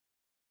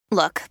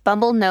Look,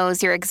 Bumble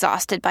knows you're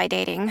exhausted by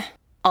dating.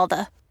 All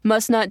the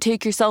must not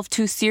take yourself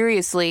too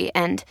seriously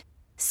and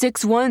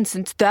 6'1"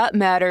 since that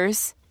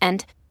matters.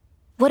 And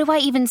what do I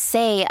even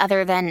say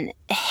other than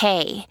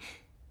hey?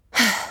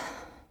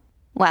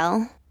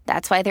 Well,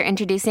 that's why they're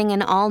introducing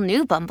an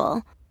all-new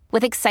Bumble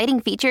with exciting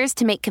features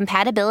to make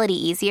compatibility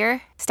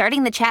easier,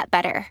 starting the chat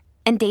better,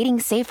 and dating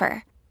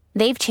safer.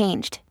 They've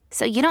changed,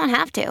 so you don't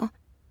have to.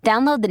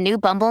 Download the new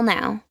Bumble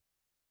now.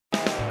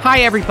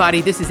 Hi,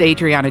 everybody. This is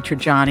Adriana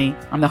Trajani.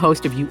 I'm the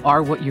host of You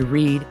Are What You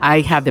Read.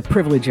 I have the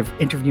privilege of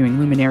interviewing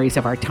luminaries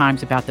of our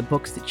times about the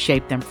books that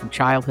shaped them from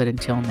childhood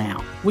until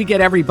now. We get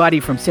everybody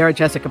from Sarah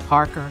Jessica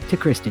Parker to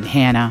Kristen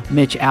Hanna,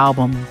 Mitch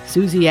Albom,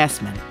 Susie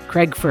Essman,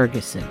 Craig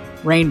Ferguson,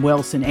 Rainn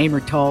Wilson,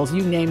 Amor Tolls,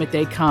 you name it,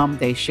 they come,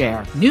 they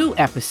share. New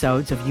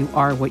episodes of You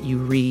Are What You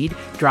Read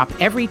drop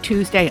every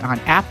Tuesday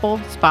on Apple,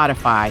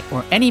 Spotify,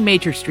 or any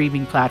major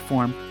streaming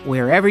platform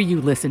wherever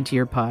you listen to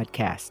your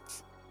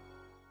podcasts.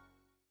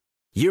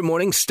 Your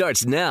morning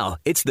starts now.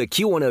 It's the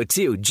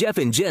Q102 Jeff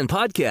and Jen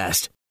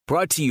podcast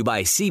brought to you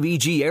by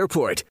CBG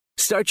Airport.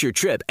 Start your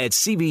trip at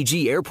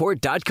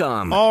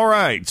CBGAirport.com. All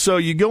right. So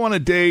you go on a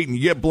date and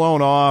you get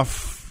blown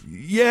off.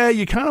 Yeah,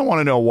 you kind of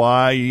want to know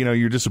why. You know,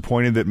 you're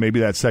disappointed that maybe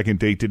that second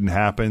date didn't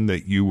happen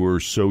that you were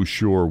so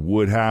sure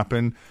would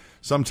happen.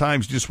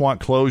 Sometimes you just want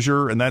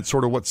closure, and that's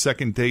sort of what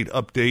Second Date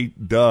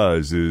Update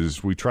does,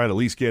 is we try to at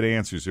least get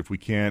answers if we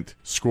can't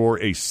score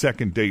a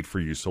second date for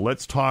you. So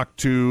let's talk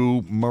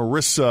to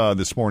Marissa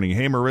this morning.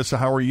 Hey, Marissa,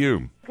 how are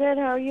you? Good.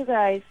 How are you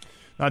guys?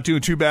 Not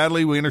doing too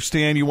badly. We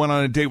understand you went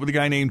on a date with a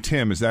guy named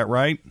Tim. Is that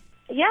right?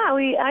 Yeah,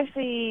 we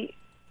actually,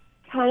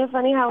 kind of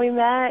funny how we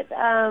met.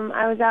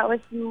 I was out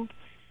with some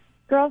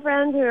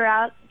girlfriends who were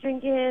out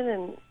drinking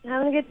and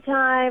having a good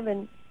time,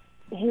 and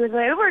he was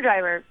my Uber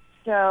driver.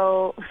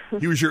 So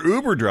he was your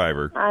Uber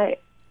driver?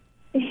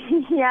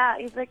 Yeah,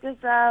 he picked us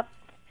up,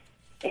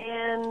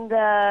 and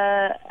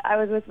I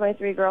was with my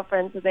three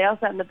girlfriends, so they all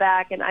sat in the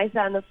back, and I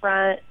sat in the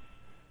front.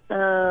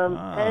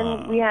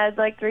 And we had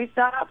like 3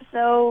 stops,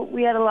 so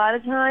we had a lot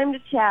of time to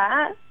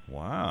chat.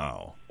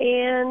 Wow.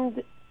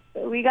 And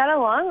we got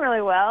along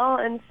really well,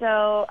 and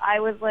so I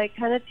was like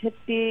kind of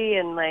tipsy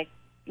and like,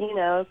 you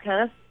know,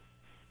 kind of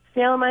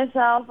feeling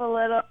myself a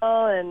little,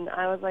 and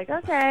I was like,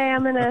 okay,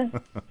 I'm going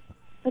to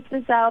put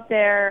this out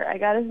there. I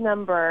got his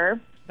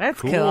number.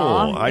 That's cool.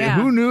 Yeah.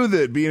 Who knew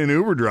that being an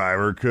Uber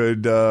driver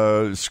could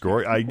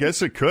score? I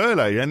guess it could.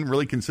 I hadn't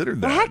really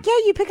considered that. Well, heck yeah,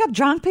 you pick up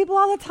drunk people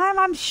all the time.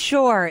 I'm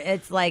sure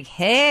it's like,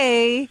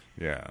 hey,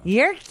 yeah,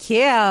 you're cute.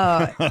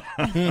 Yeah,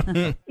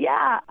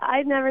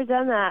 I'd never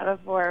done that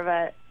before,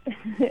 but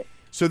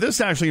so this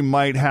actually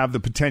might have the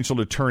potential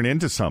to turn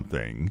into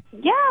something.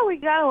 yeah, we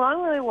got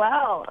along really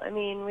well. I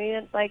mean, we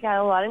had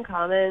a lot in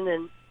common,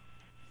 and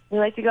we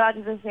like to go out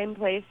to the same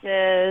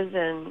places,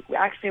 and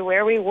actually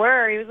where we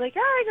were, he was like, oh,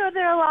 I go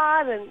there a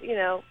lot, and, you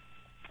know,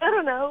 I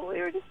don't know,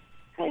 we were just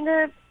kind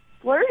of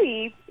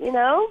flirty, you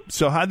know?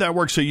 So how'd that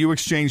work? So you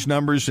exchanged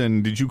numbers,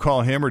 and did you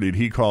call him, or did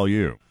he call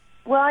you?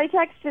 Well, I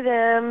texted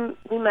him,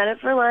 we met up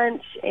for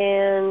lunch,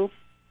 and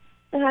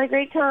I had a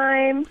great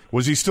time.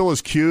 Was he still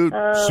as cute,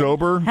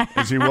 sober,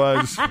 as he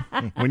was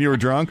when you were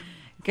drunk?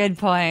 Good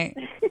point.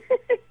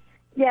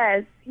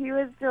 Yes, he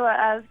was still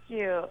as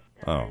cute.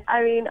 Oh.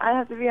 I mean, I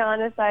have to be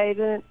honest, I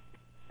didn't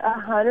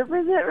 100%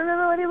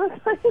 remember what he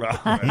looked like. That's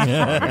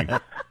funny.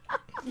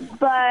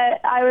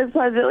 But I was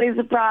pleasantly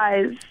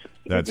surprised.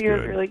 That's he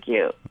was good. really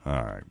cute.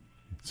 All right.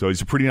 So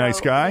he's a pretty nice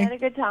guy? We had a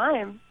good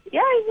time.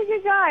 Yeah, he's a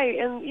good guy.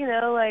 And, you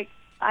know, like,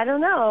 I don't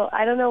know.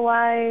 I don't know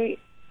why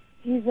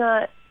he's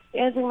not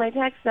answering my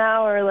text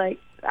now, or, like,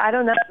 I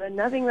don't know. But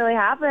nothing really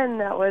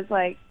happened that was,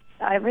 like,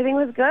 everything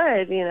was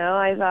good, you know.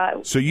 I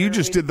thought. So you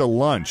just did the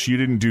lunch. You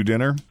didn't do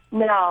dinner?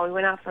 No, we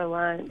went out for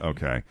lunch.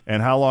 Okay.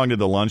 And how long did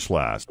the lunch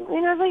last? You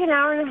know, it was like an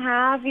hour and a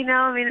half, you know.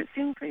 I mean, it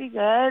seemed pretty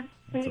good.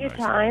 Pretty good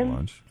time.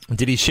 Lunch.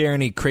 Did he share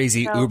any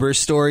crazy No. Uber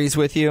stories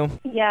with you?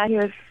 Yeah, he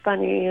was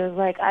funny. He was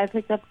like, I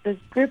picked up this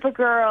group of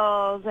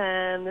girls,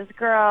 and this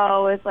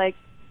girl was like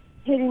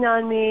hitting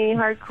on me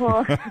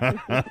hardcore.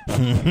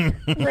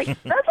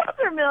 Like, that sounds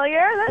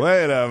familiar.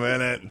 Wait a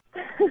minute.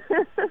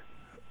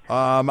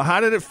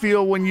 How did it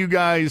feel when you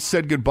guys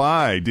said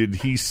goodbye? Did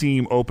he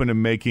seem open to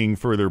making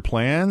further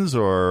plans,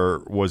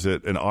 or was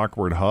it an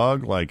awkward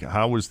hug? Like,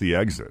 how was the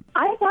exit?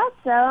 I thought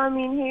so. I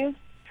mean, he was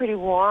pretty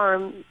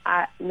warm.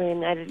 I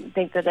mean, I didn't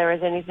think that there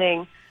was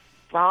anything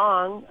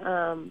wrong.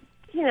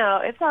 You know,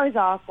 it's always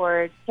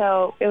awkward.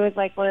 So it was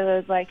like one of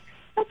those, like,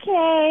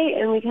 okay,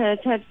 and we kind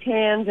of touched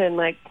hands and,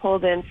 like,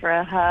 pulled in for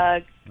a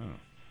hug. Oh.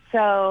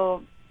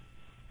 So,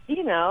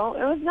 you know,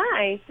 it was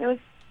nice. It was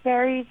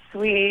very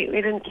sweet.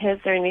 We didn't kiss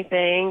or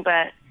anything,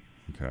 but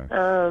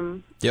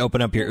Okay. You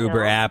open up your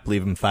Uber app,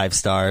 leave him 5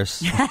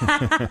 stars.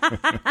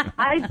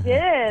 I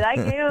did. I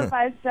gave him a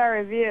 5-star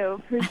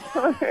review for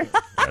sure.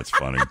 That's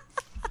funny.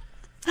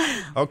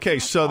 Okay,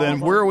 so then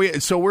where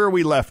are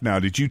we left now?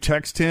 Did you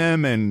text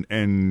him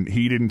and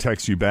he didn't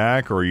text you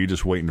back, or are you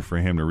just waiting for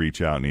him to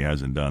reach out and he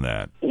hasn't done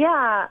that?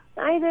 Yeah,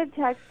 I did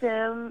text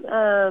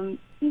him.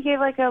 He gave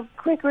like a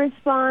quick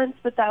response,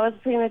 but that was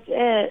pretty much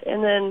it.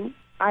 And then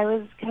I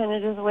was kind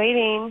of just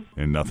waiting.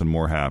 And nothing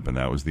more happened.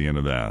 That was the end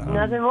of that, huh?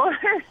 Nothing more.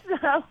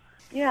 So,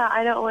 yeah,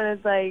 I don't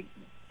want to, like,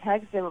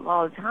 text him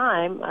all the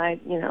time. I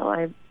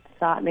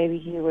thought maybe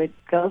he would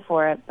go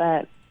for it,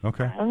 but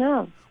Okay. I don't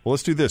know. Well,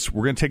 let's do this.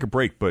 We're going to take a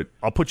break, but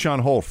I'll put you on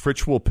hold.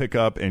 Fritch will pick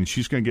up, and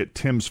she's going to get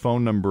Tim's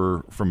phone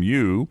number from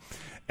you,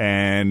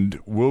 and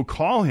we'll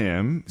call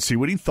him, see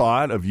what he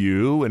thought of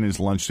you and his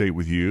lunch date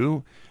with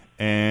you,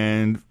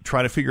 and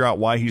try to figure out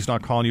why he's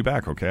not calling you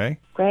back, okay?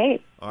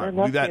 Great. All right,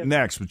 we'll do that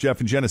next with Jeff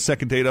and Jenna's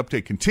Second Date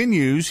Update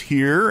continues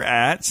here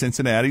at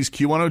Cincinnati's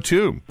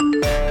Q102.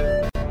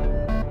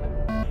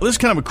 Well, this is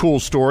kind of a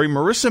cool story.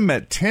 Marissa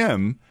met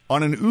Tim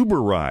on an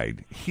Uber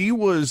ride. He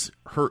was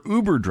her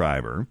Uber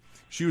driver.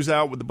 She was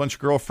out with a bunch of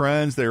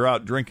girlfriends. They were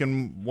out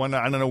drinking one.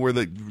 I don't know where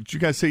did you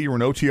guys say you were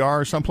in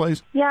OTR or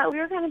someplace? Yeah, we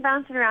were kind of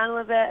bouncing around a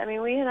little bit. I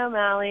mean, we had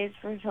O'Malley's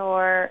for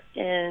sure,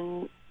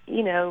 and,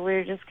 we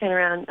were just kind of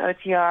around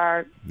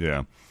OTR.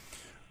 Yeah.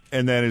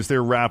 And then as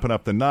they're wrapping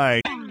up the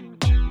night.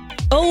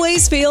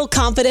 Always feel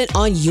confident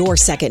on your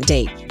second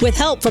date. With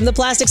help from the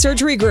Plastic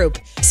Surgery Group.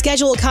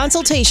 Schedule a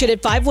consultation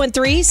at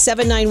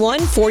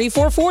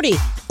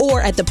 513-791-4440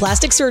 or at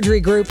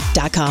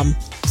theplasticsurgerygroup.com.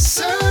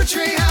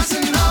 Surgery has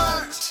an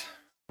art.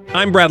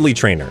 I'm Bradley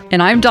Trainer.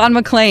 And I'm Don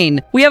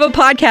McClain. We have a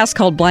podcast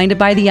called Blinded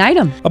by the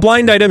Item. A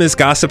blind item is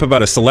gossip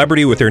about a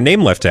celebrity with their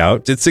name left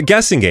out. It's a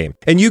guessing game,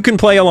 and you can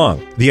play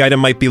along. The item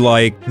might be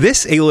like,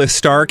 this A-list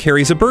star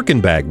carries a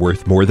Birkin bag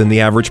worth more than the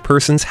average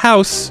person's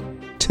house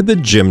to the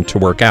gym to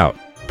work out.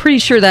 Pretty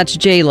sure that's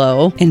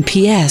J-Lo. And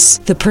P.S.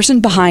 the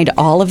person behind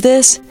all of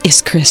this is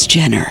Kris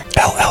Jenner,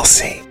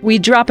 LLC. We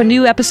drop a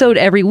new episode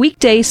every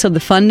weekday so the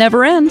fun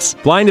never ends.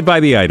 Blinded by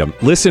the Item.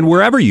 Listen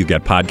wherever you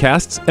get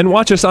podcasts and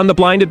watch us on the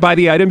Blinded by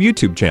the Item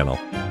YouTube channel.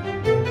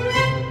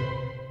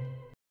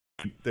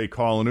 They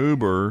call an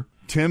Uber.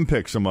 Tim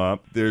picks them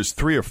up. There's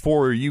 3 or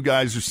 4 of you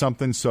guys or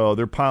something, so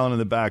they're piling in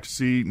the back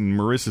seat, and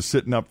Marissa's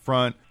sitting up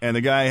front. And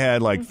the guy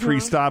had like 3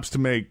 stops to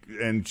make,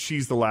 and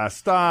she's the last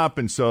stop,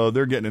 and so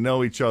they're getting to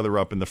know each other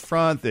up in the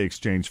front. They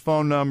exchange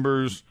phone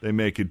numbers. They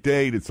make a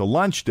date. It's a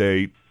lunch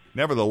date.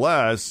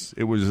 Nevertheless,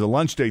 it was a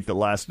lunch date that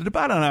lasted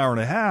about an hour and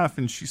a half,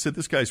 and she said,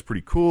 this guy's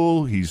pretty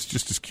cool. He's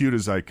just as cute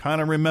as I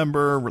kind of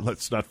remember.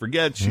 Let's not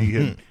forget,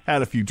 she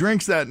had a few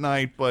drinks that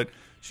night, but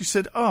she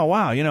said, oh,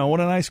 wow,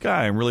 what a nice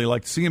guy. I'd really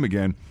like to see him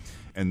again.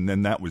 And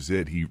then that was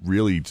it. He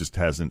really just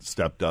hasn't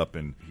stepped up,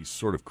 and he's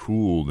sort of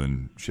cooled,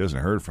 and she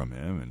hasn't heard from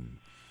him, and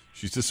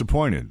she's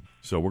disappointed.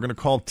 So we're going to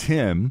call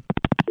Tim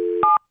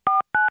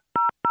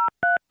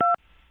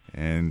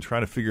and try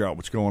to figure out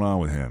what's going on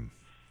with him.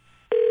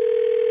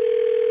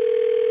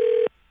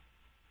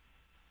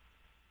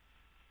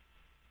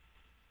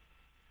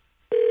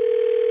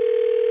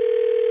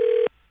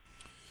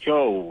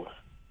 Joe.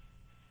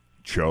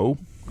 Joe?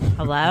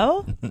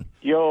 Hello?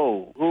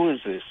 Yo, who is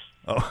this?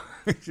 Oh,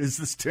 is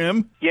this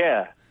Tim?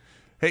 Yeah.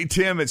 Hey,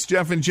 Tim, it's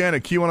Jeff and Jenna,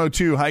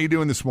 Q102. How you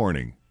doing this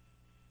morning?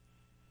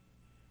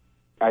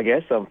 I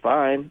guess I'm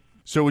fine.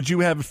 So would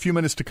you have a few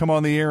minutes to come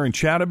on the air and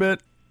chat a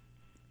bit?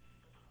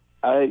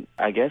 I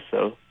guess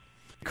so.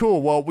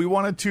 Cool. Well, we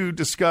wanted to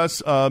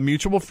discuss a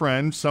mutual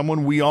friend,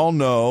 someone we all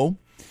know.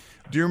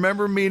 Do you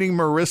remember meeting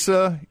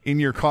Marissa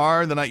in your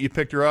car the night you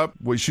picked her up?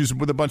 She was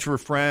with a bunch of her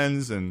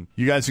friends, and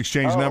you guys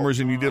exchanged numbers,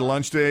 and you did a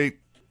lunch date?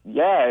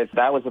 Yeah,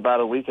 that was about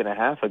a week and a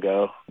half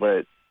ago,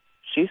 but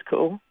she's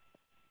cool.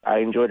 I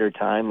enjoyed her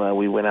time.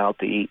 We went out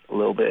to eat a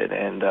little bit,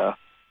 and then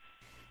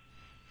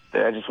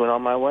I just went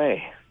on my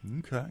way.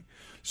 Okay.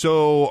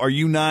 So are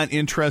you not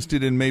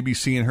interested in maybe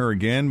seeing her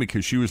again?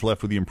 Because she was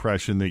left with the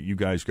impression that you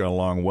guys got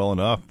along well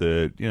enough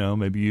that,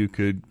 maybe you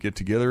could get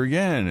together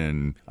again.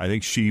 And I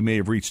think she may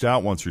have reached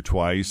out once or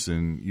twice,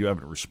 and you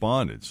haven't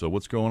responded. So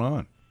what's going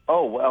on?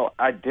 Oh, well,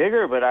 I dig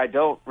her, but I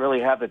don't really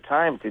have the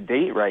time to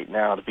date right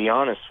now, to be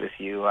honest with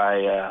you.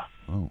 I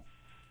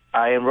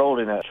enrolled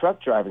in a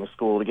truck driving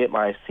school to get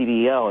my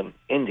CDL in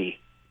Indy.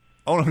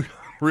 Oh,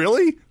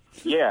 really?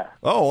 Yeah.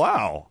 Oh,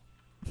 wow.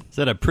 Is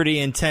that a pretty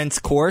intense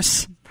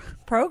course?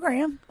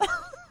 Program.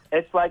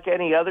 It's like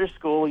any other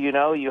school, you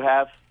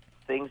have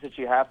things that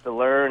you have to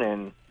learn,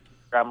 and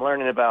I'm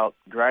learning about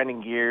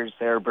grinding gears,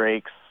 air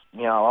brakes,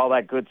 all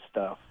that good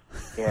stuff.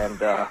 And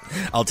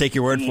I'll take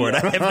your word for it.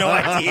 I have no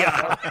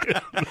idea.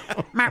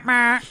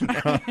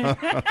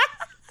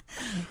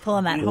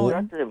 Pulling that the horn.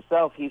 instructor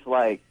himself, he's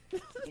like,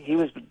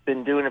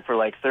 been doing it for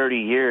like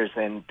 30 years,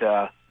 and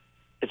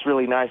it's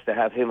really nice to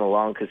have him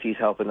along because he's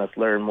helping us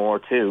learn more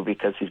too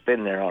because he's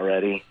been there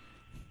already.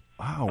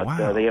 Oh, but,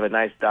 wow. They have a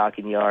nice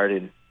docking yard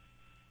and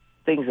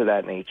things of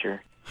that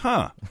nature.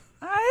 Huh.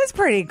 That's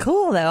pretty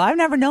cool, though. I've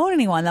never known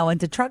anyone that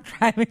went to truck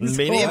driving school.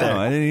 Me neither. No,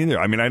 I didn't either.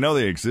 I mean, I know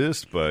they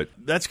exist, but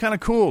that's kind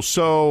of cool.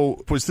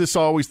 So was this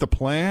always the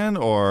plan,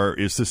 or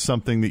is this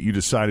something that you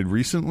decided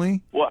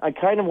recently? Well, I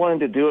kind of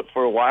wanted to do it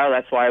for a while.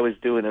 That's why I was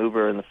doing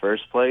Uber in the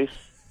first place.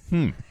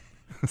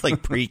 It's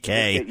like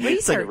pre-K. Get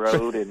used to the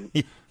road and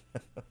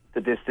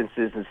the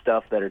distances and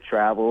stuff that are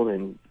traveled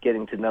and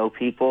getting to know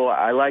people.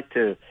 I like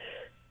to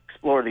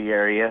explore the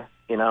area,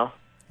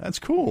 That's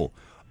cool.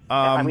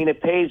 I mean,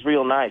 it pays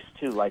real nice,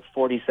 too, like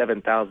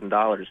 $47,000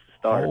 to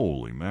start.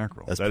 Holy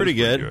mackerel. That's That pretty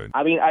is good.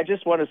 I mean, I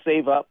just want to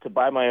save up to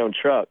buy my own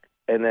truck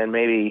and then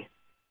maybe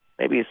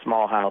a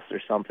small house or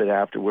something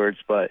afterwards.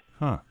 But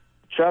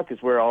truck is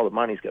where all the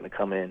money's going to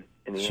come in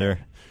the end.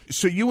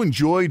 So you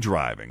enjoy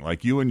driving?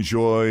 Like, you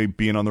enjoy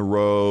being on the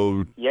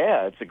road?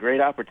 Yeah, it's a great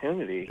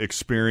opportunity.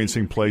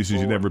 Experiencing places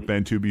you've never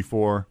been to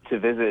before? To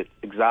visit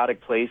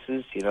exotic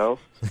places, you know?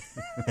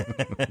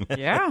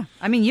 Yeah.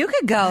 I mean, you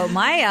could go.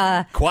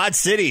 My Quad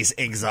Cities,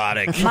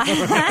 exotic.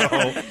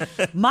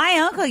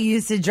 my uncle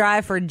used to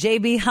drive for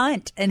J.B.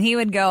 Hunt, and he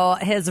would go,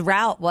 his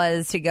route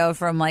was to go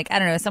from, like, I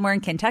don't know, somewhere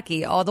in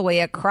Kentucky all the way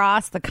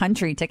across the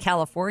country to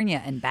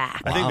California and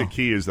back. I think the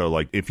key is, though,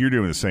 like, if you're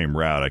doing the same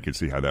route, I could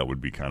see how that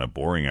would be kind of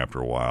boring after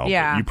a while.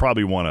 Yeah. But you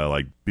probably want to,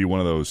 like, be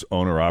one of those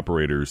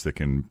owner-operators that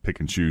can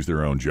pick and choose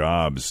their own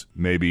jobs.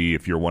 Maybe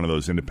if you're one of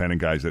those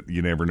independent guys that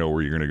you never know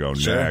where you're going to go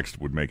next,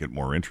 would make it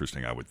more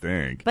interesting, I would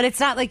think. But it's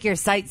not like you're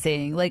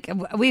sightseeing. Like,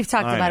 we've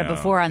talked about it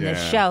before on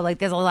this show. Like,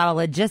 there's a lot of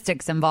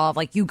logistics involved.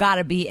 Like, you got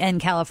to be in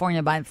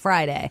California by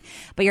Friday,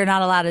 but you're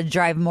not allowed to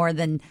drive more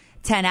than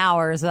 10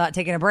 hours without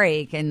taking a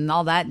break and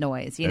all that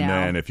noise, you know. And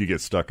then if you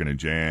get stuck in a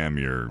jam,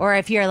 or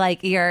if you're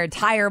like your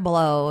tire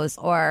blows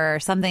or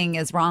something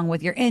is wrong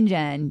with your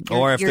engine,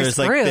 or if you're there's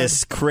screwed. like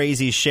this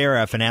crazy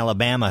sheriff in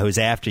Alabama who's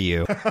after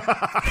you.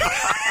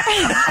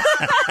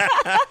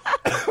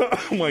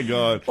 Oh my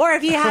God. Or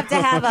if you have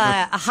to have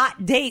a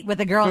hot date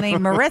with a girl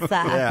named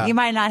Marissa, you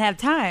might not have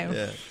time.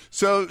 Yeah.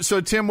 So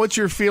Tim, what's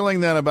your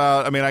feeling then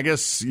about, I mean, I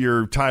guess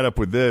you're tied up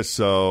with this,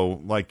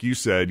 so like you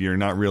said, you're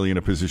not really in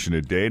a position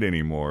to date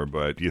anymore,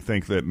 but do you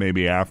think that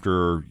maybe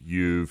after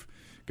you've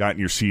gotten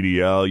your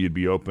CDL, you'd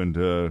be open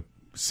to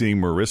seeing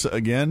Marissa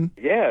again?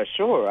 Yeah,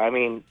 sure. I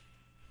mean,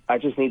 I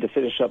just need to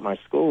finish up my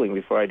schooling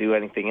before I do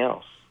anything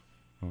else.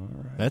 All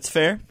right. That's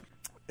fair.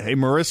 Hey,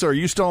 Marissa, are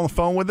you still on the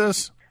phone with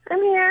us?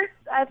 I'm here.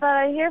 I thought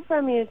I'd hear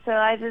from you, so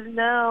I just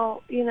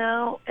know, you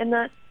know, and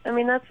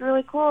that's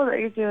really cool that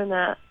you're doing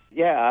that.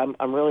 Yeah,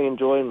 I'm really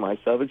enjoying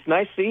myself. It's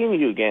nice seeing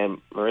you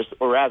again, Marissa,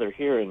 or rather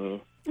hearing you.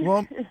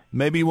 Well,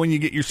 maybe when you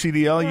get your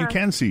CDL, you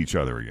can see each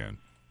other again.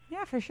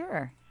 Yeah, for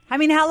sure. I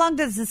mean, how long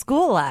does the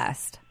school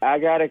last? I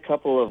got a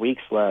couple of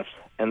weeks left,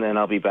 and then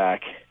I'll be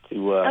back to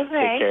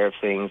take care of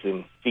things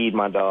and feed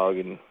my dog,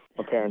 and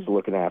my parents are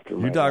looking after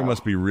me. Your dog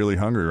must be really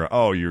hungry.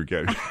 Oh, you're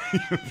getting...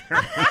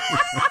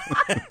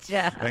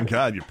 Thank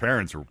God your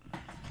parents are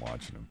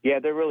watching him. Yeah,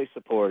 they're really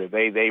supportive.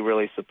 They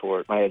really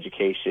support my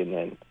education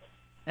and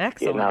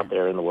Excellent. getting out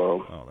there in the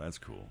world. Oh, that's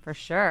cool. For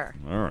sure.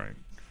 All right.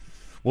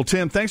 Well,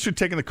 Tim, thanks for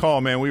taking the call,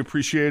 man. We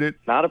appreciate it.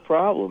 Not a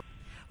problem.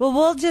 Well,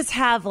 we'll just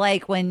have,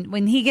 like,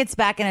 when he gets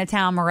back into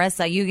town,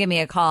 Marissa, you give me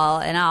a call,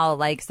 and I'll,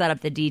 like, set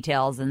up the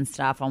details and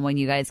stuff on when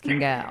you guys can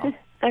go.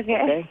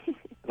 Okay.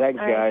 Thanks,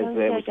 All right, guys.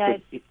 It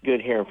was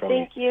good hearing from you.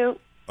 Thank you.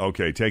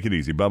 Okay, take it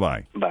easy.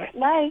 Bye-bye. Bye.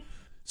 Bye.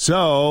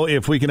 So,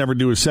 if we can ever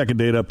do a second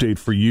date update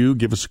for you,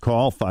 give us a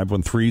call,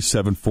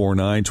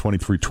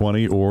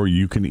 513-749-2320, or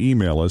you can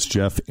email us,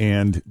 Jeff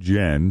and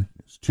Jen.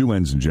 It's 2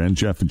 N's and Jen,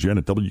 Jeff and Jen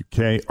at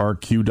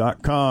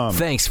WKRQ.com.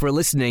 Thanks for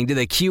listening to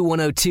the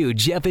Q102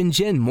 Jeff and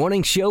Jen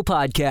Morning Show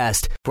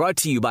podcast, brought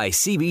to you by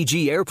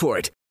CBG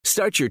Airport.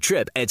 Start your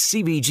trip at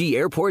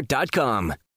CBGAirport.com.